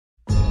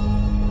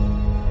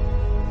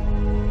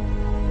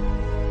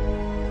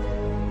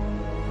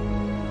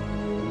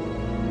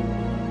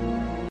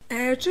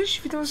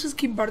Cześć, witam was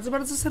wszystkich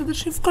bardzo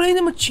serdecznie w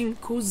kolejnym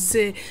odcinku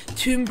z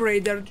Tomb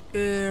Raider,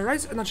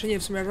 znaczy nie,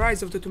 w sumie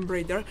Rise of the Tomb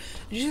Raider.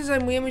 Dzisiaj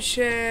zajmujemy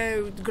się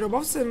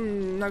grobowcem,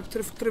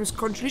 w którym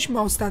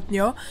skończyliśmy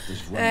ostatnio.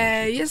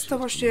 Jest to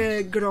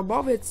właśnie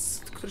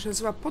grobowiec, który się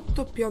nazywa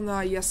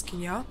Podtopiona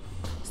Jaskinia.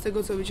 Z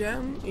tego co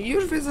widziałem i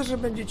już wiedzę, że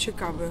będzie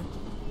ciekawy.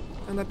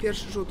 Tak na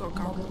pierwszy rzut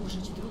oka. Mogę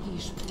użyć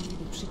drugiej szpuli,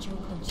 by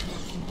przyciągnąć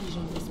nas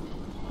bliżej wyspy.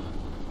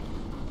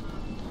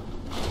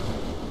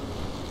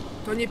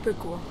 To nie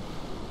pykło.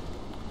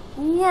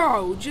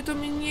 Wow, gdzie to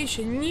mnie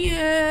niesie?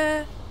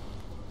 Nie!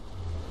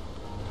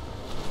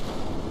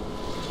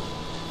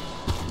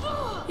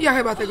 Ja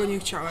chyba tego nie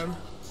chciałem.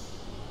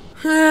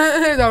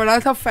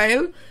 Dobra, to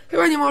fail.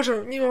 Chyba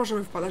nie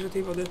możemy wpadać do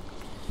tej wody.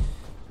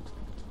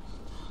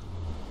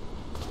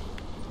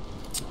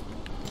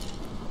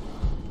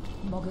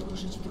 Mogę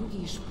użyć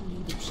drugiej szpuli,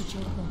 by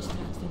przyciągnąć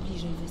tratwę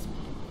bliżej wyspy.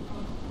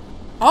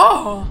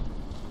 O!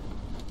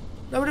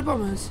 Dobry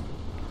pomysł.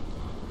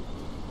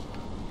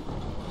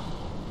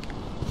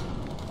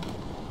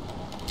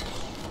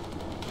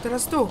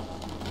 Teraz tu.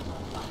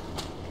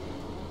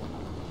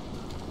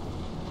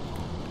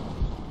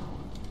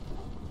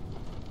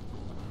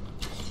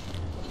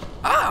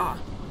 A!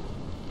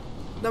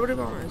 Dobry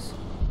pomysł.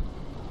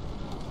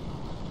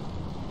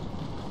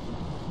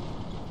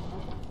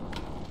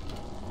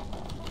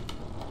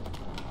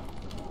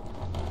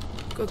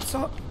 Tylko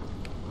co?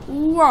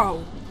 Wow!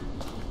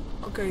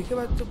 Okej,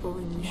 chyba tu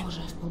powinniśmy.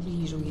 Może w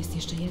pobliżu jest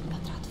jeszcze jedna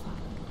tratwa.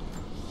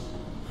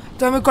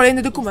 To mamy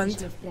kolejny dokument.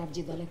 Jesteśmy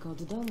wprawdzie daleko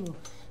od domu.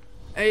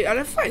 Ej,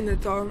 ale fajne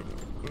to.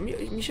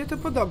 Mi się to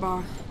podoba.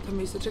 To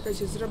miejsce.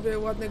 Czekajcie, zrobię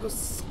ładnego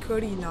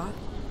screena.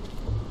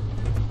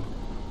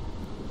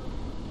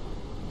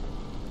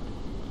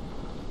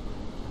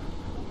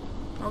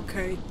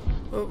 Okej.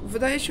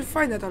 Wydaje się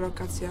fajna ta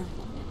lokacja.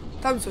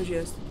 Tam coś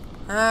jest.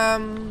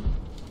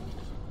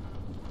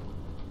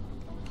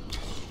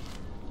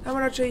 Tam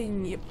raczej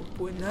nie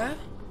popłynę.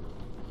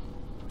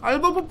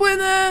 Albo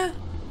popłynę!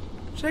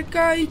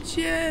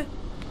 Czekajcie!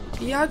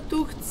 Ja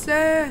tu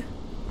chcę!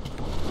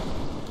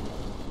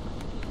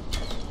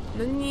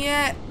 No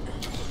nie!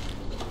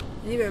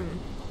 Nie wiem.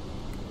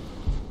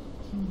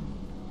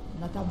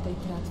 Na tamtej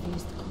tratwie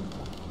jest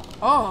kurwa.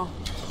 O!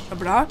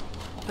 Dobra.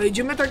 To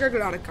idziemy tak jak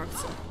Larka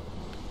chce.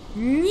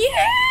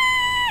 Nie!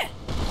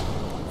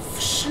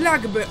 W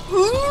szlak by.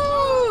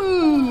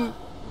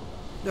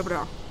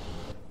 Dobra.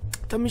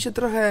 To mi się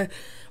trochę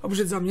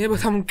obrzydza mnie, bo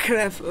tam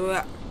krew.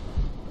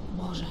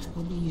 Może w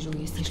pobliżu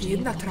jest jeszcze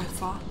Jedna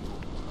trafa.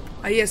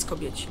 A jest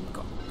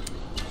kobiecinko.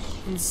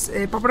 Więc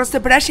po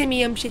prostu proszę mi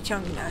ją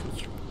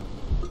przyciągnąć.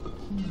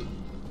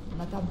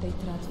 Na tamtej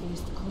tratwie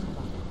jest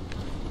kurwa.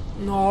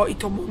 No i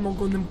to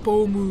mogło nam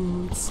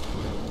pomóc.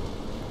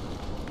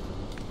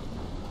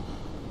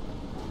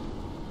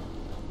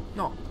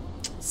 No.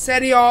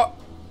 Serio?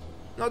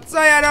 No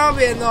co ja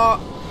robię, no?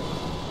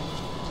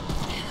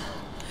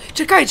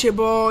 Czekajcie,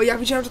 bo ja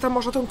widziałem, że tam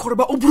można tą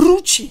korbę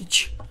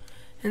obrócić.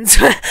 Więc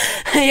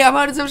ja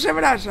bardzo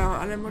przepraszam,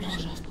 ale może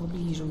w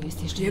pobliżu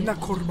jest jeszcze jedna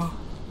korba.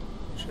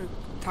 Czy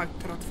tak,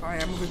 tratwa,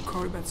 ja mówię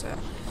korbę, co ja.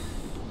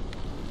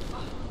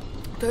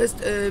 To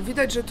jest,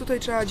 widać, że tutaj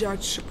trzeba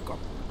działać szybko.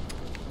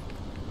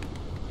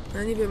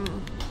 Ja nie wiem.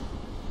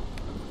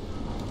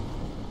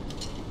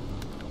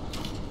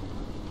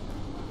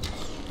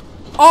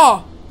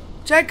 O!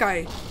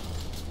 Czekaj!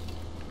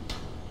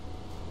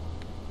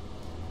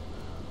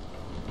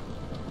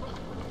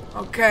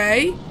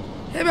 Okej.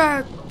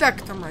 Chyba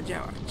tak to ma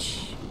działać.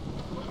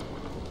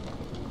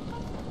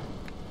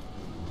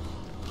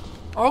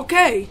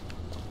 Okej.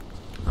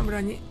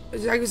 Dobra, nie,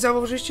 jak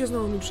zauważyliście,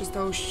 znowu mi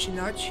przestało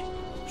ścinać.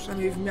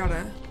 Przynajmniej w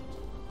miarę.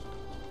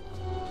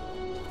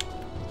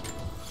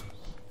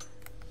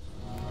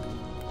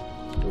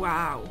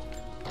 Wow.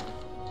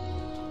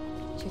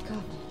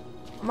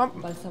 Ciekawe.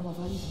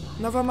 Balsamowalizna.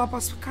 Nowa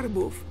mapa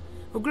skarbów.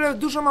 W ogóle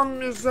dużo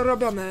mam już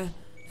zarobione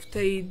w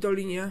tej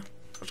dolinie.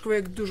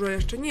 Aczkolwiek dużo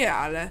jeszcze nie,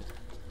 ale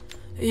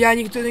ja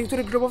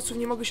niektórych grobowców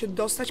nie mogę się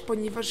dostać,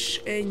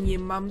 ponieważ nie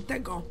mam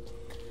tego.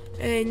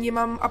 Nie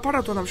mam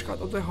aparatu na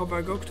przykład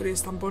oddechowego, który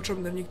jest tam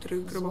potrzebny w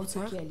niektórych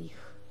grobowcach.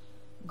 Kielich.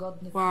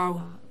 Godny Wow.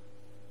 króla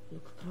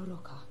lub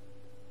proroka.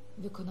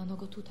 Wykonano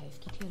go tutaj, w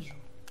Kipierzu.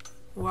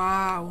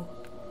 Wow.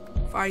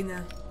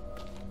 Fajne.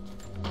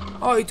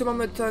 O, i tu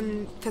mamy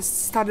ten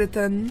stary,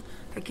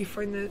 taki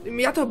fajny.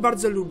 Ja to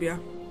bardzo lubię.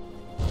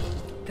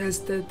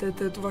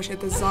 To właśnie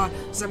te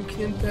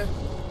zamknięte.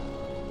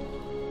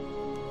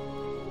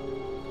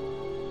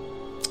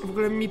 W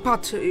ogóle mi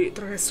pad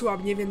trochę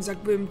słabnie, więc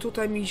jakbym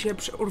tutaj mi się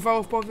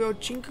urwało w połowie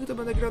odcinka, to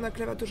będę grał na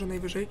klawiaturze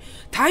najwyżej.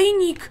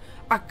 Tajnik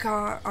AK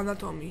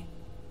anatomii.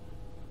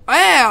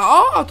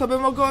 O! To by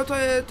mogło,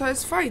 to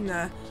jest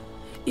fajne.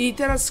 I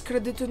teraz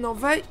kredyty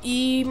nowe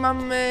i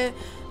mamy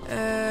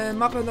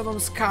mapę nową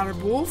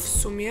skarbów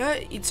w sumie.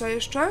 I co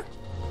jeszcze?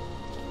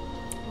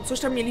 Coś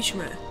tam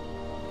mieliśmy.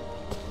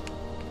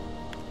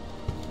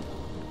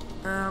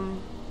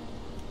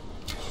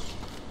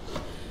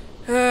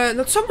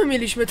 No co my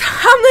mieliśmy tam?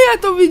 No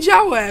ja to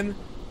widziałem!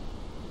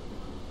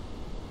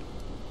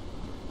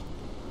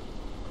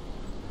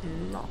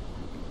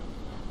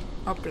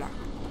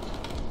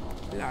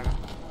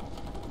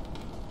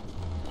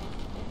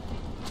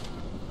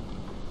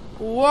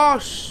 Ło,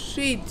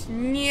 shit,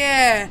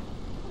 nie!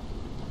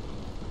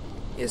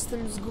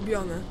 Jestem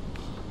zgubiony.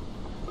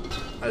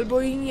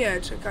 Albo i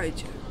nie,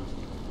 czekajcie.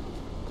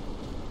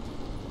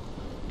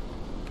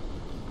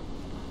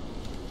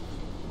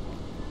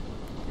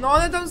 No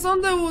one tam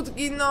są te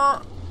łódki,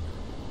 no.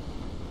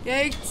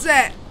 Ja je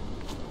chcę.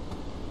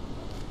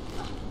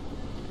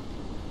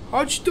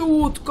 Chodź tu,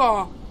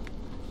 łódko.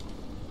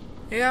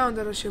 Ja mam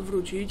teraz się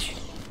wrócić.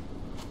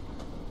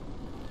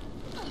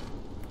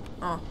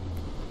 O,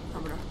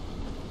 dobra.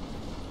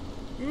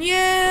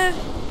 Nie!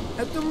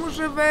 Ja tu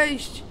muszę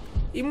wejść.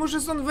 I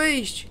muszę stąd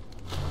wyjść.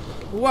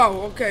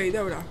 Wow, okej,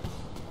 dobra.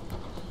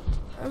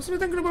 A w sumie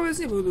ten grobowiec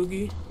nie był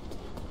długi.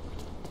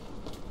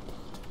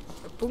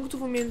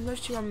 Punktów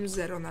umiejętności mamy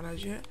 0 na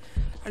razie.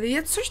 Ale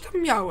ja coś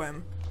tam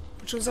miałem.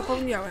 O czym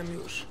zapomniałem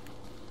już.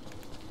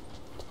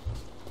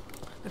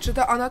 Znaczy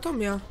ta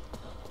anatomia.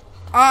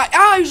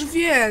 A, już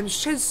wiem!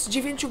 6 z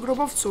 9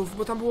 grobowców,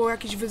 bo tam było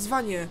jakieś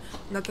wyzwanie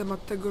na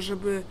temat tego,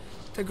 żeby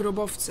te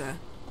grobowce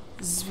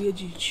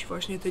zwiedzić.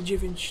 Właśnie te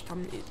 9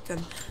 tam,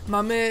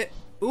 Mamy...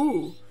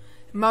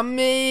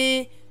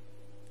 Mamy...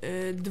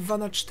 2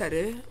 na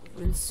 4,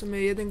 więc w sumie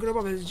jeden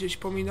grobowiec gdzieś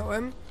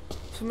pominąłem.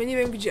 W sumie nie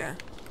wiem gdzie.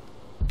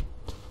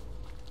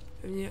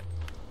 Pewnie...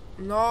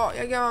 No,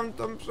 jak ja mam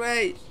tam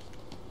przejść?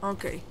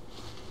 Okej.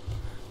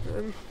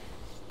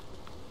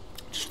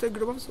 Czyż te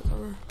grobowce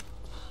tam...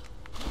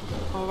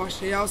 O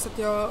właśnie, ja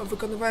ostatnio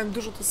wykonywałem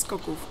dużo tych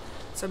skoków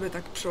sobie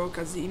tak przy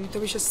okazji i to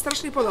mi się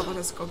strasznie podoba,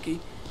 te skoki.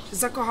 Się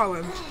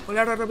zakochałem.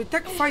 Olara robi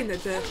tak fajne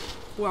te...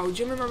 Wow,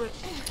 gdzie my mamy...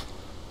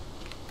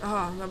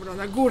 Aha, dobra,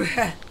 na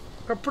górę.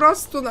 Po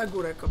prostu na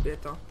górę,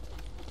 kobieto.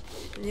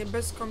 Nie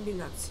bez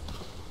kombinacji.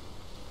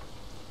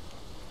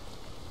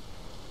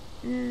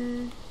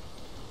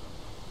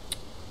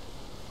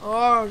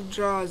 O,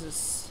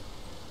 Jesus.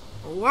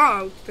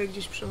 Wow, tutaj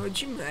gdzieś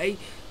przechodzimy. Ej,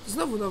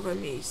 znowu nowe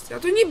miejsce. Ja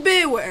tu nie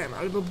byłem,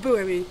 albo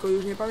byłem, tylko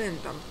już nie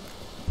pamiętam.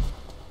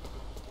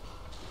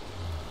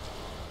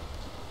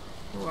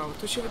 Wow,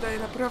 to się wydaje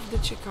naprawdę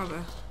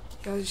ciekawe.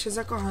 Ja się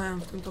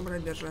zakochałem w tym Tomb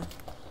Raiderze.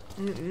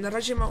 Na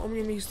razie ma u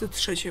mnie miejsce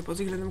 3 pod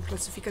względem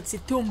klasyfikacji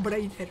Tomb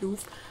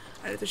Raiderów,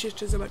 ale to się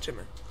jeszcze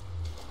zobaczymy.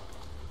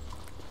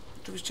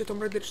 Oczywiście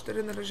Tomb Raider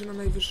 4 na razie na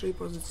najwyższej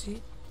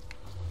pozycji.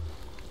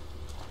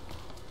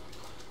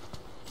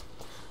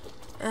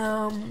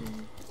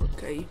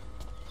 Okej.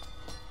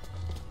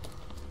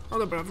 No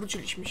dobra,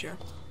 wróciliśmy się.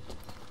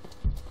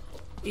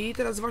 I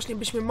teraz właśnie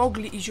byśmy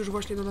mogli iść już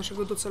właśnie do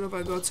naszego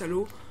docelowego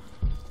celu.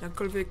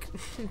 Jakkolwiek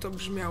to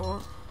brzmiało.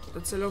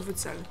 Docelowy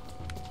cel.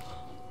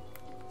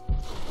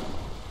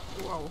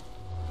 Wow.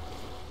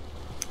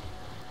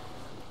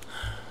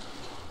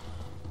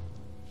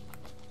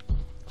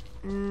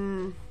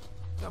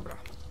 Dobra.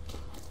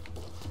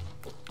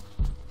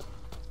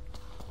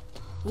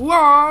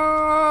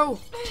 Wow!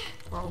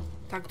 Wow.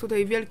 Tak,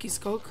 tutaj wielki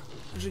skok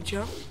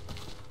życia.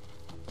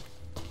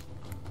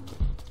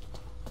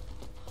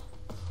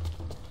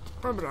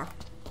 Dobra.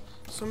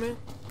 W sumie...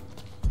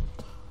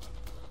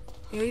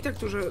 Ja i tak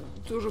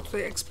dużo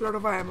tutaj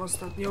eksplorowałem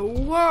ostatnio.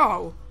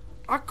 Wow!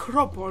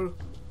 Akropol.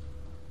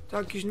 To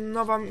jakaś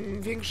nowa,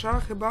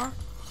 większa chyba.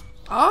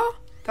 A?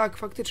 Tak,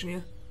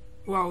 faktycznie.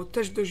 Wow,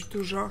 też dość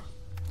dużo.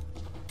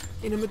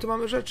 Ile my tu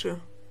mamy rzeczy?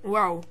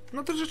 Wow.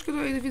 No troszeczkę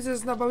tutaj widzę,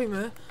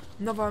 znabawimy.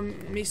 Nowa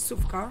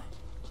miejscówka.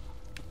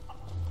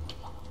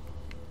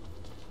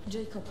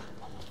 Jacob,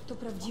 to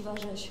prawdziwa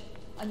rzeź,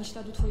 ani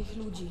śladu twoich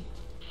ludzi.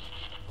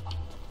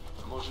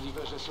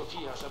 Możliwe, że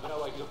Sofia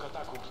zabrała ich do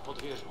katakumb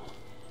pod wieżą.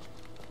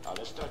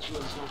 Ale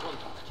straciłem z nią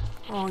kontakt.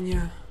 O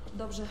nie.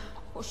 Dobrze,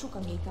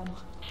 poszukam jej tam.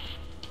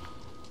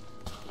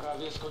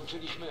 Prawie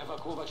skończyliśmy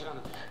ewakuować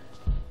rannych.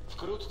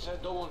 Wkrótce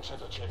dołączę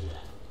do ciebie.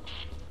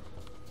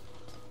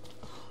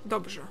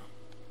 Dobrze.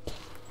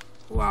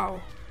 Wow.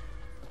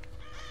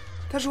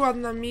 Też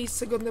ładne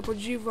miejsce, godne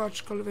podziwu,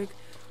 aczkolwiek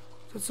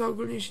to, co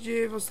ogólnie się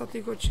dzieje w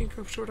ostatnich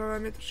odcinkach, przeprawia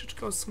mnie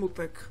troszeczkę o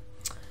smutek.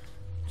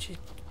 Ci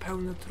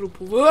pełne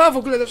trupów. O, w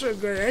ogóle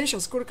dlaczego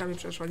gęsia skórka mi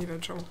przeszła, nie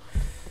wiem czemu.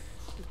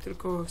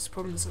 Tylko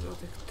wspomnę sobie o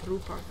tych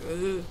trupach.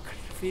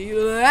 Krwi.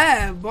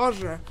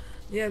 Boże.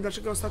 Nie wiem,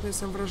 dlaczego ostatnio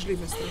jestem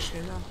wrażliwy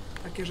strasznie na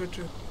takie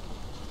rzeczy.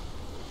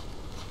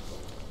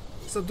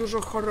 Za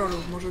dużo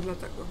horrorów, może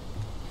dlatego.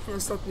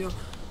 Ostatnio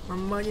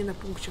mam manię na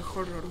punkcie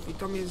horrorów i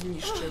to mnie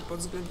zniszczy pod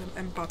względem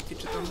empatii,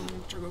 czy tam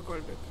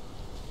czegokolwiek.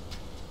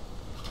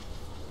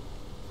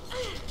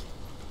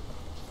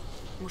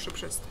 Muszę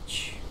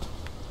przestać.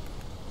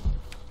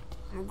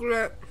 W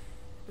ogóle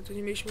my tu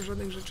nie mieliśmy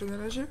żadnych rzeczy na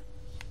razie?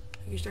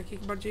 Jakichś takich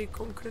bardziej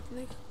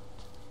konkretnych?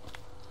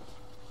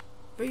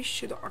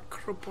 Wejście do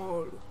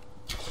Akropolu.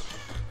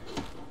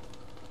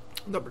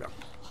 Dobra.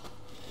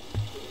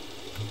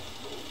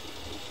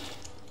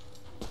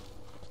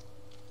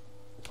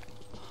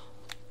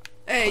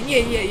 Ej,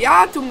 nie,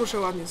 ja tu muszę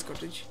ładnie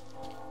skoczyć.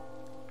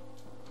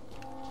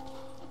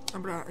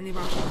 Dobra,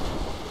 nieważne.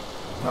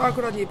 To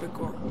akurat nie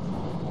pykło.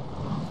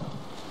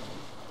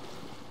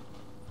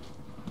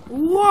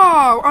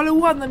 Wow, ale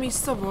ładna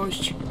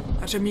miejscowość.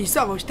 Znaczy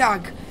miejscowość,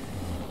 tak.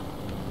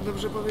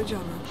 Dobrze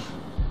powiedziane.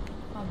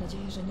 Mam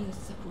nadzieję, że nie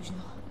jest za późno.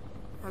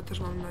 Ja też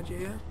mam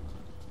nadzieję.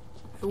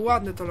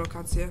 Ładne to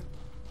lokacje.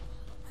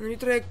 One mi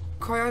trochę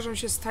kojarzą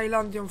się z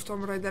Tajlandią w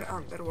Tomb Raider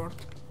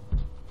Underworld.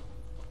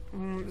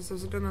 Ze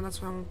względu na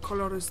swoją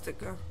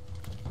kolorystykę.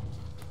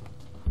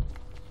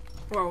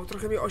 Wow,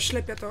 trochę mnie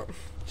oślepia to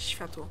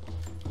światło.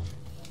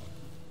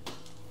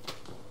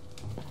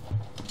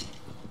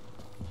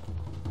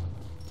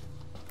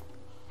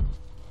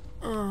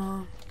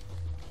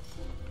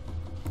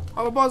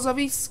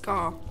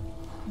 Obozowisko!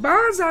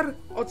 Bazar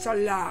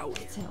ocalały!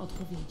 Chcę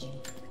odpowiedzi.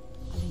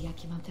 Ale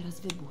jaki mam teraz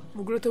wybór? W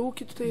ogóle te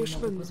łuki tutaj Nie jeszcze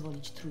mogę będą.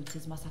 pozwolić trójcy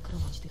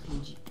zmasakrować tych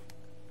ludzi.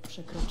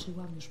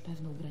 Przekroczyłam już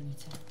pewną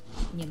granicę.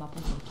 Nie ma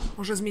powodu.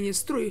 Może zmienię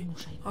strój.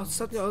 Muszę jej pomóc.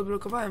 Ostatnio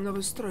odblokowałem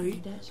nowy strój.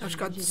 Widać, Na że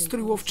przykład ludzie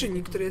strój tej łowczyni,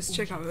 pomocy który jest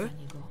umrzeć ciekawy.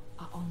 za niego,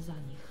 a on za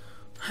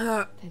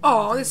nich.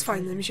 O, on jest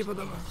fajny, mi się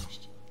podoba.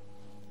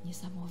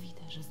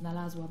 Niesamowite, że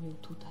znalazłam ją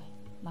tutaj.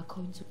 Na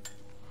końcu.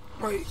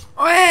 Oj,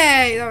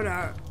 ojej,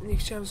 dobra. Nie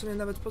chciałem sobie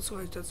nawet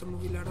posłuchać to, co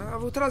mówi Lara, a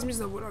bo teraz mi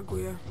znowu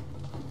laguje.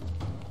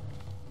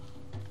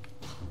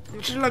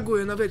 Znaczy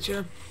laguje, no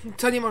wiecie.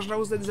 To nie można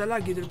uznać za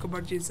lagi, tylko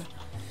bardziej za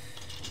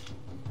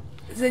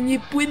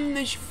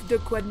niepłynność w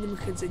dokładnym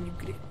chodzeniu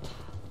gry.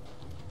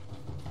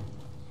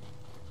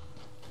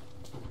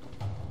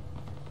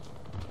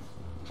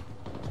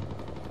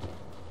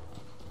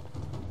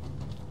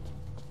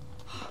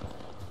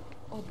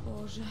 O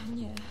Boże,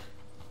 nie.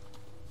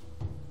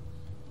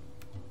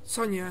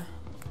 Co nie?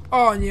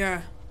 O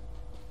nie!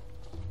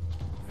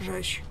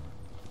 Rzeź.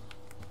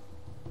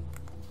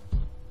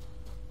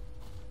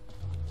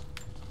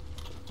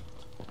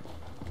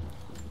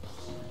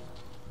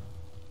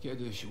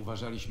 Kiedyś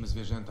uważaliśmy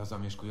zwierzęta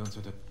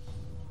zamieszkujące te...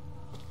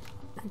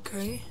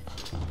 Okej.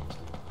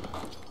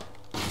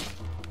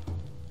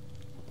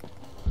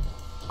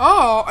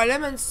 O!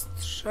 Element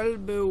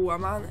strzelby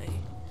łamanej.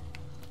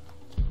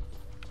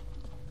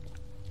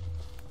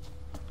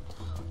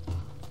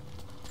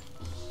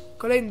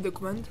 Kolejny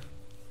dokument.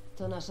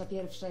 To nasza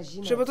pierwsza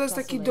zima. Że bo to od jest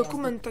czasu taki najazdu.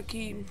 dokument,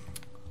 taki...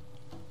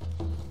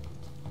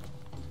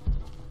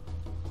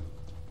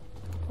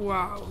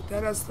 Wow,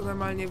 teraz to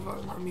normalnie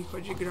wolno mi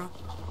chodzi gra.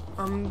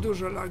 Mam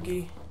dużo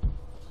lagi.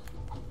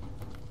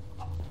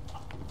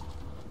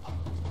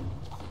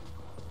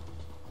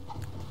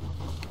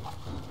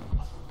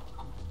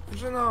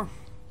 Że no...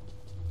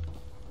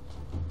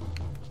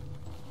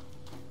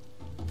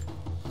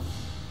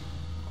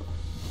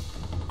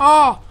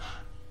 O!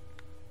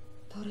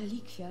 To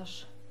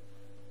relikwiarz.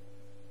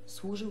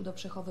 Służył do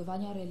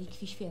przechowywania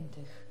relikwii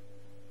świętych.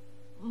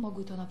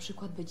 Mogły to na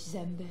przykład być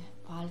zęby,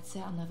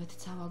 palce, a nawet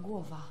cała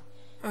głowa.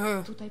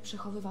 Tutaj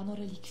przechowywano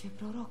relikwie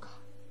proroka.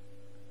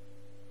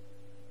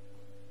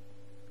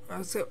 A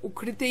chcę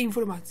ukryte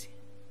informacje.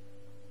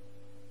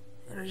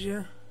 Na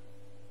razie...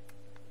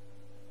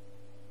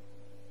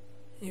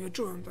 Nie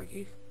wyczułem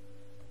takich.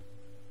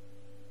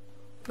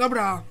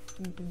 Dobra,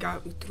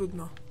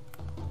 trudno.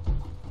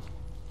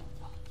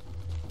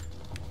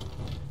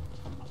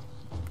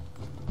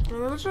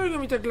 No dlaczego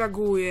mi tak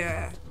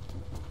laguje?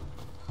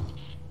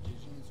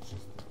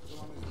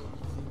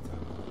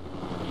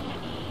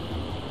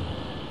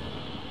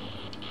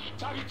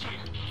 Zabić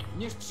ich!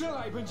 Nie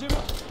strzelaj, będziemy...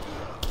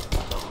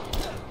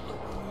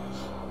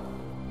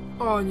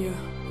 O nie.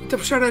 I to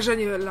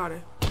przerażenie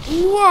Lary.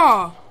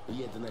 Ła!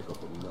 Jednego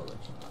pominąłeś.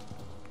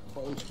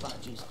 Bądź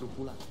bardziej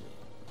skrupulatny.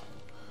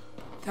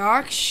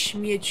 Tak,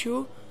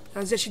 śmieciu.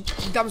 Teraz ja ci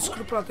dam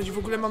skrupulatność. W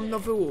ogóle mam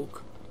nowy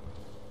łuk.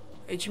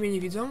 Ej, ci mnie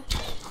nie widzą?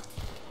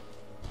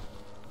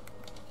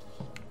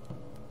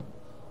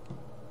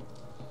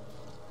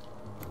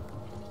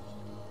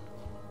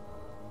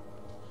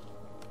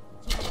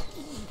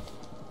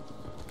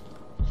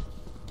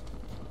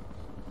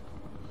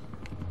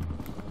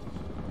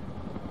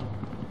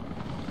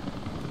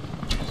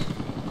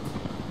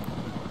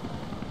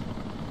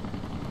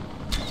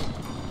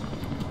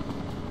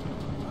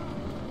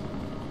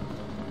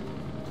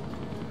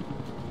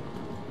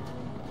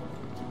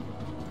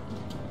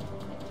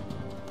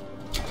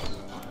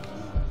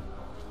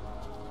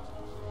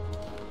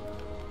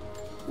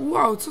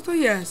 Wow, co to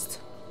jest?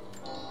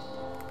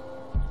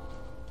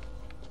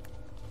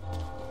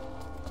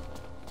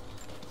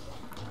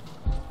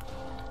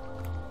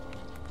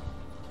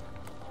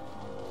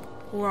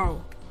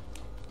 Wow.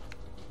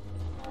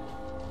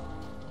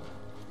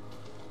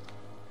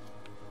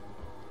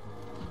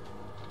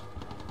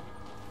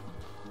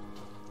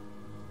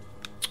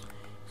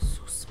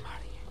 Jezus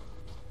Maria.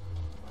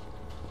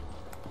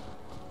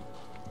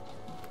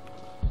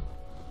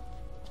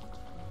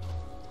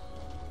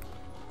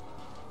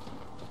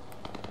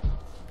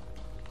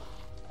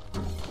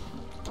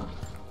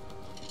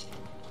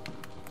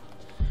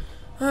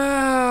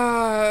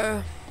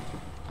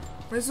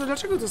 Jezu,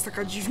 dlaczego to jest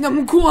taka dziwna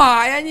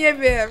mgła? Ja nie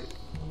wiem.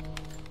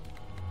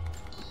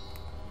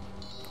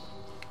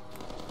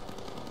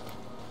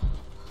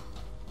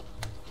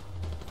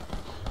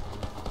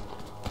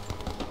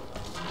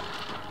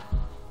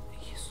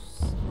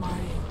 Jezus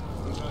Maria.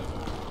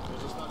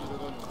 Pozostali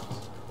dogonią nas.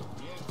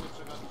 Nie chcę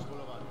przegapić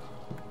polowania.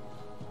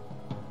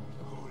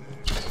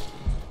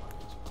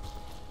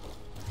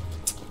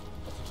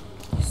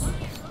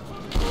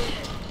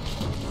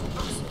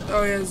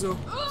 O Jezu.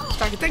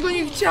 Tak, tego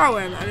nie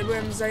chciałem, ale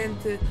byłem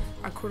zajęty,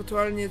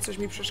 aktualnie coś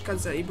mi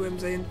przeszkadza i byłem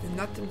zajęty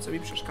na tym, co mi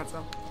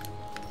przeszkadza.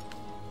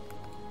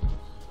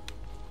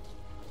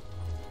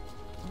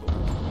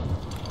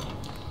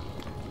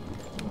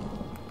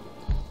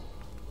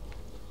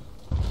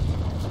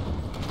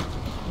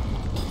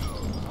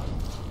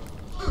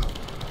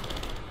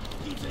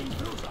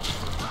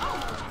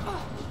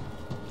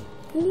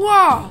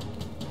 Wow!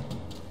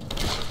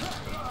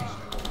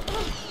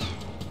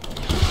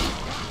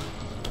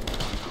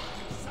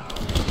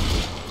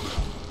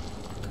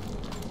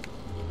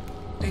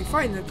 Ej,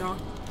 fajne to.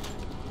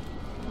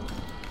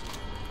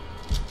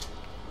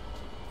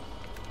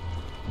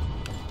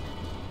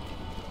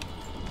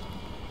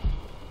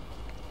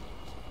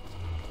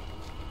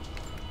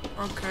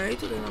 Okej,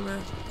 tutaj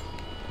mamy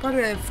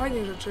parę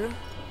fajnych rzeczy.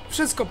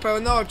 Wszystko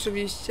pełno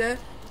oczywiście.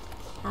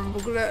 Mam w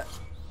ogóle...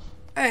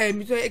 Ej,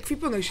 mi tutaj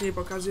ekwipunek się nie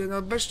pokazuje,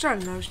 no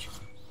bezczelność.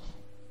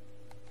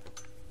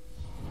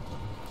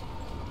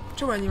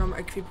 Czemu ja nie mam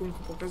ekwipunku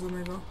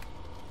pokazanego?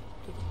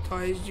 To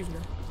jest dziwne.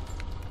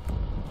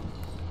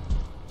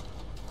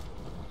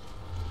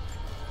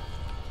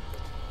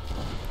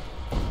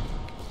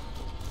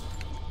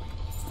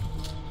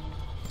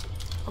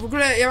 A w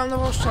ogóle ja mam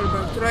nową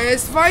szczelbę, która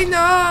jest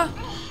fajna!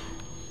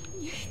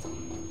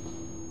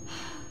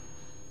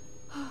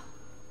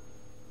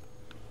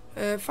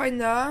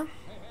 Fajna.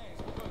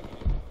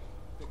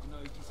 Te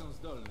gnojki są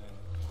zdolne.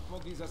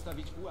 Mogli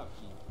zastawić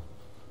pułapki.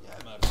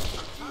 Nie martw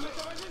się. Mamy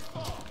towarzystwo!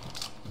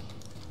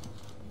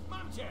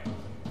 Mam cię!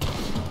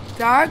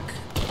 Tak.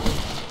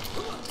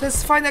 To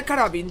jest fajny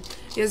karabin.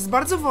 Jest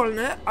bardzo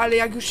wolny, ale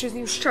jak już się z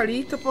nim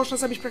strzeli, to można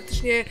zabić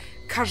praktycznie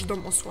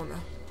każdą osłonę.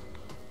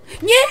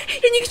 Nie!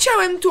 Ja nie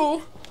chciałem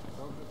tu!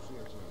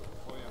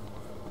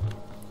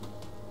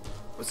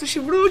 Chcę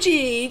się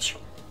wrócić!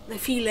 Na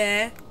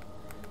chwilę.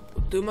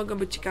 Tu mogą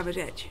być ciekawe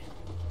rzeczy.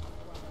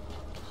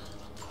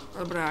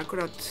 Dobra,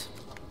 akurat...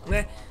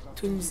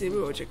 tu nic nie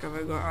było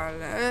ciekawego,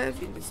 ale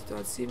w innej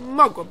sytuacji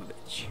mogłoby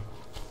być.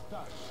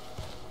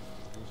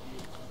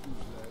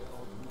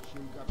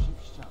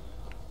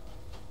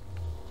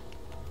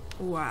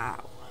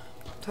 Wow.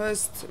 To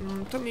jest...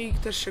 to mi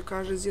też się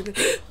kojarzy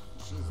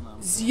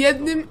z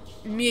jednym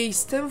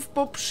miejscem w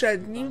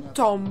poprzednim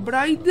Tomb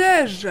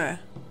Raiderze.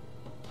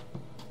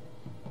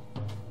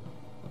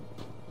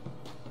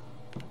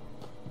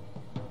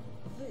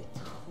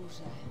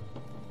 Wytchórze.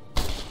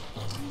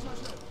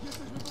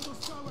 Jesteśmy pod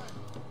ostrzałem!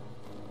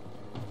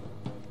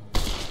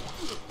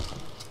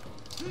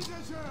 Widzę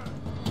cię!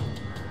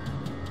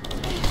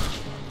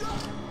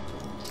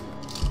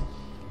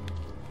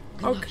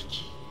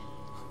 Gnojki.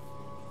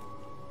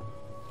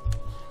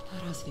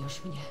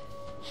 Rozwiąż mnie.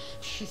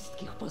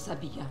 Wszystkich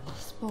pozabijam.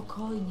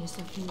 Spokojnie,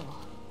 Sofio.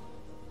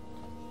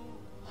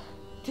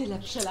 Tyle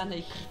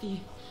przelanej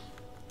krwi.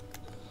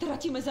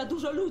 Tracimy za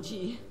dużo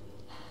ludzi.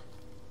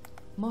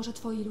 Może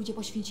twoi ludzie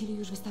poświęcili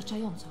już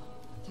wystarczająco.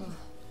 To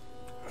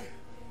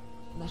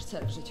nasz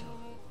cel w życiu.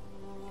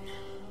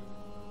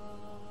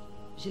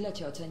 Źle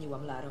cię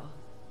oceniłam, Laro.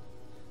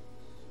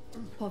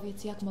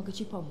 Powiedz, jak mogę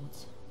ci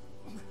pomóc.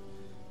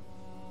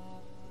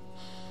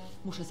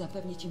 Muszę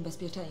zapewnić im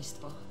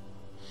bezpieczeństwo.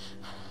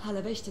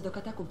 Ale wejście do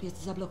katakumb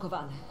jest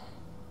zablokowane.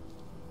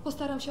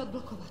 Postaram się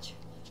odblokować.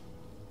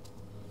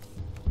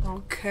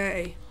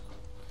 Okej.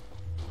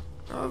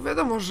 No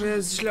wiadomo,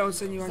 że źle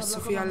oceniłaś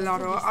Sofia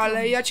Laro,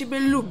 ale ja ciebie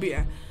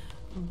lubię.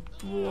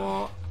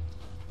 Bo...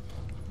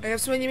 ja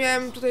w sumie nie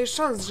miałem tutaj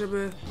szans,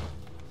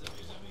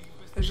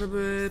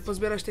 żeby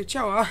pozbierać te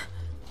ciała.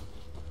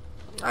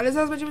 Ale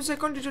zaraz będziemy sobie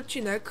kończyć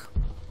odcinek.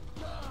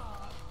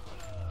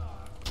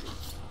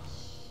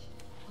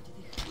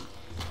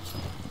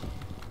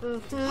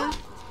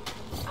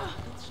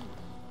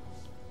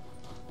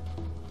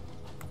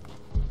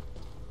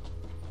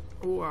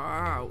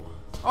 Wow.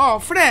 O,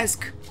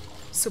 fresk!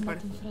 Super.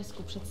 Na tym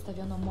fresku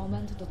przedstawiono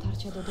moment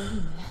dotarcia do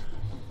doliny.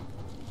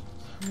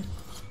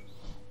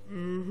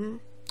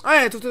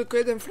 Ej, to tylko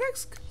jeden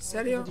fresk?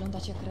 Serio?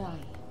 Wyglądać jak raj.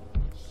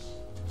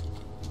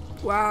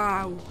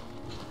 Wow.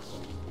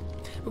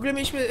 W ogóle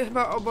mieliśmy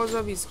chyba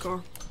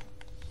obozowisko.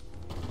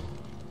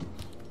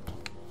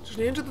 Przecież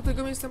nie wiem, czy do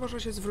tego miejsca można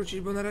się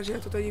zwrócić, bo na razie ja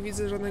tutaj nie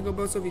widzę żadnego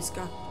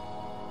obozowiska.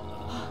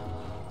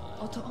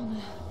 Oto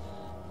one.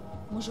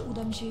 Może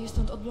uda mi się je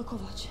stąd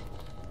odblokować.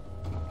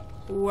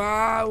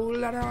 Wow,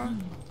 Lara.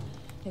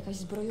 Jakaś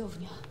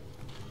zbrojownia.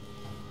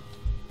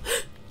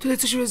 Tutaj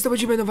coś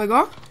zdobycimy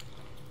nowego?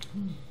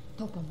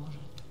 To pomoże.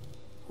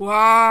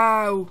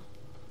 Wow.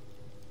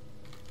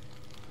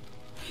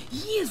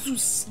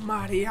 Jezus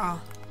Maria.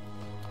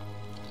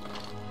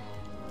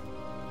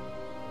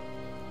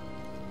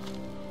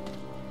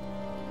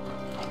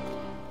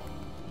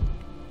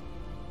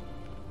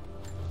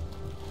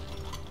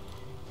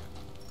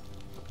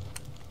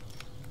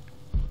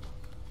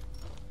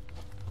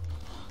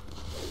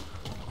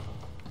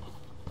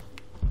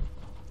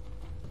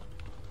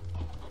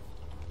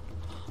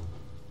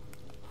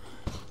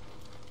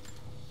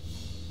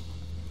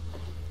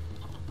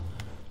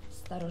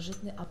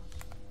 Starożytny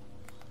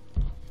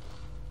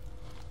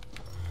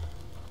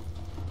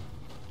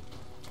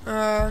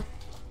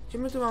Gdzie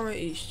my tu mamy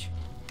iść?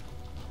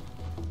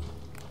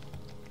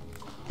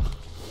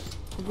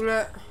 W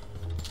ogóle...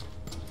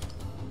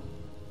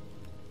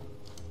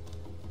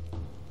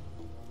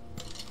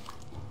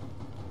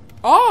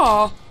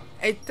 O!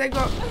 Ej, tego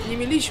nie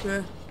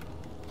mieliśmy.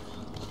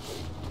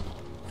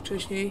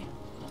 Wcześniej.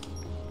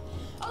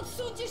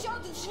 Odsuńcie się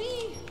od drzwi!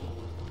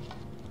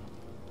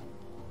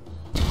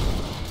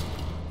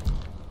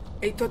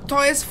 Ej,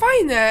 to jest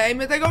fajne! Ej,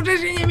 my tego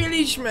wcześniej nie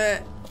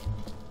mieliśmy!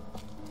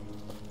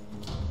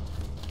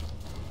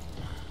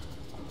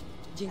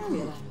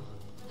 Dziękuję, Laro.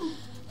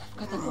 W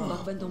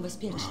katakumbach będą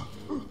bezpieczni.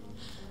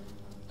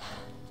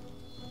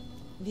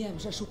 Wiem,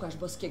 że szukasz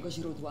boskiego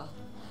źródła,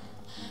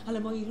 ale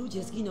moi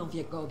ludzie zginą w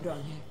jego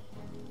obronie.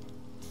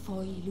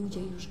 Twoi ludzie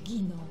już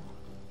giną.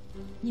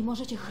 Nie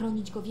możecie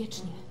chronić go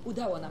wiecznie.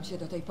 Udało nam się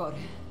do tej pory.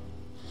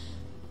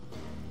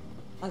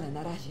 Ale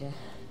na razie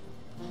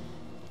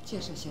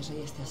cieszę się, że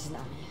jesteś z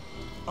nami.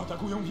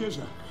 Atakują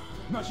wieżę.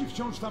 Nasi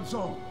wciąż tam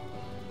są.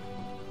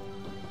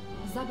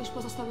 Zabierz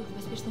pozostałych w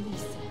bezpieczne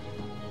miejsce.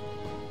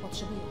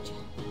 Potrzebują cię.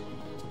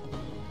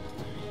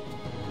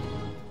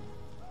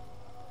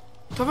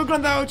 To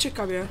wyglądało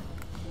ciekawie.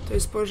 To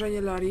jest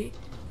spojrzenie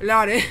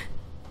Lary.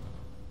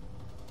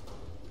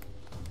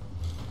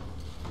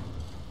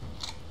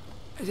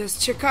 To jest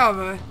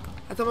ciekawe.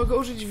 A to mogę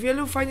użyć w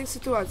wielu fajnych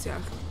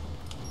sytuacjach.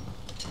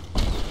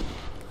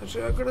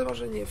 Znaczy akurat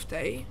może nie w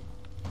tej.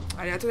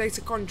 Ale ja tutaj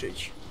chcę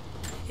kończyć.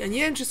 Ja nie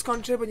wiem, czy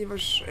skończę,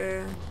 ponieważ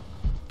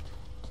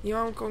nie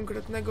mam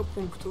konkretnego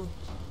punktu.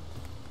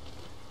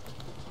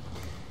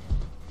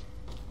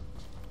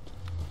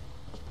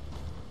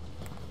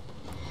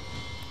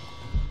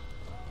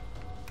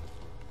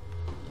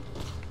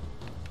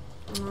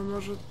 No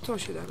może to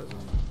się da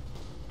rozumieć.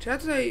 Czy ja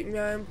tutaj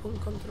miałem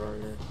punkt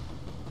kontrolny?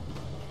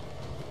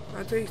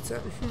 A to i chcę.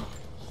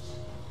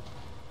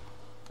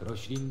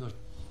 Roślinność.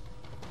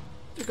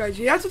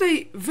 Czekajcie, ja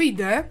tutaj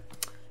wyjdę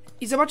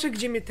i zobaczę,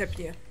 gdzie mnie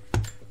tepnie.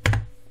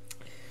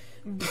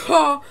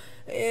 Bo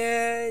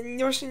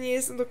właśnie nie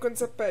jestem do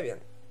końca pewien.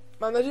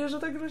 Mam nadzieję, że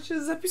ta gra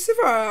się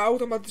zapisywała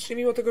automatycznie,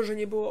 mimo tego, że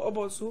nie było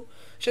obozu.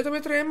 Się to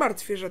mnie trochę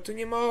martwi, że tu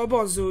nie ma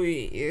obozu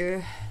i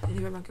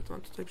nie wiem, jak ja to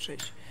mam tutaj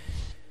przejść.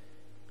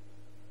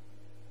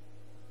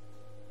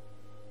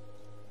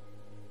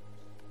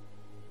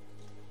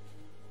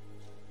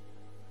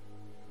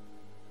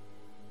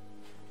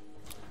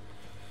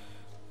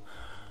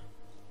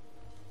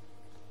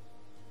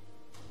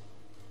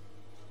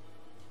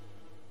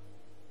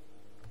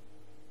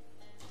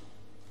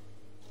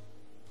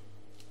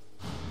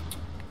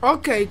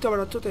 Okej,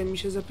 dobra, tutaj mi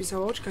się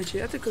zapisało. Czekajcie,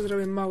 ja tylko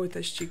zrobię mały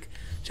teścik.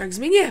 Czy jak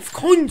zmienię w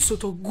końcu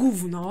to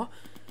gówno,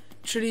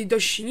 czyli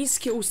dość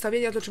niskie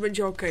ustawienia, to czy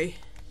będzie ok?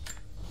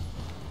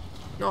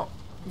 No,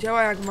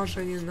 działa jak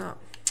marzenie na...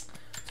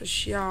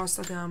 Coś ja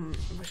ostatnio mam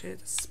właśnie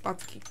te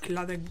spadki,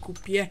 kladek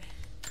głupie.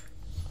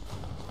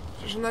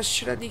 Że na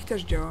średnich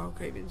też działa ok,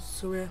 więc w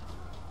sumie...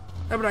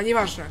 Dobra,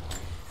 nieważne.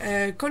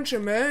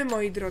 Kończymy,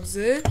 moi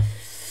drodzy.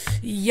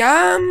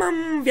 Ja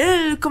mam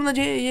wielką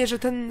nadzieję, że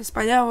ten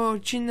wspaniały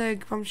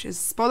odcinek wam się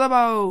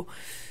spodobał,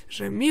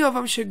 że miło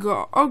wam się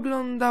go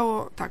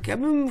oglądało. Tak, ja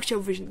bym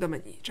chciał wyjść do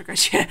menu,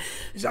 czekajcie.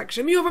 Tak,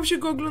 że miło wam się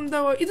go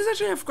oglądało i do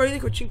zobaczenia w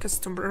kolejnych odcinkach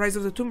z Rise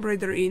of the Tomb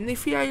Raider i innych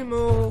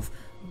filmów.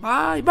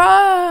 Bye,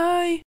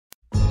 bye!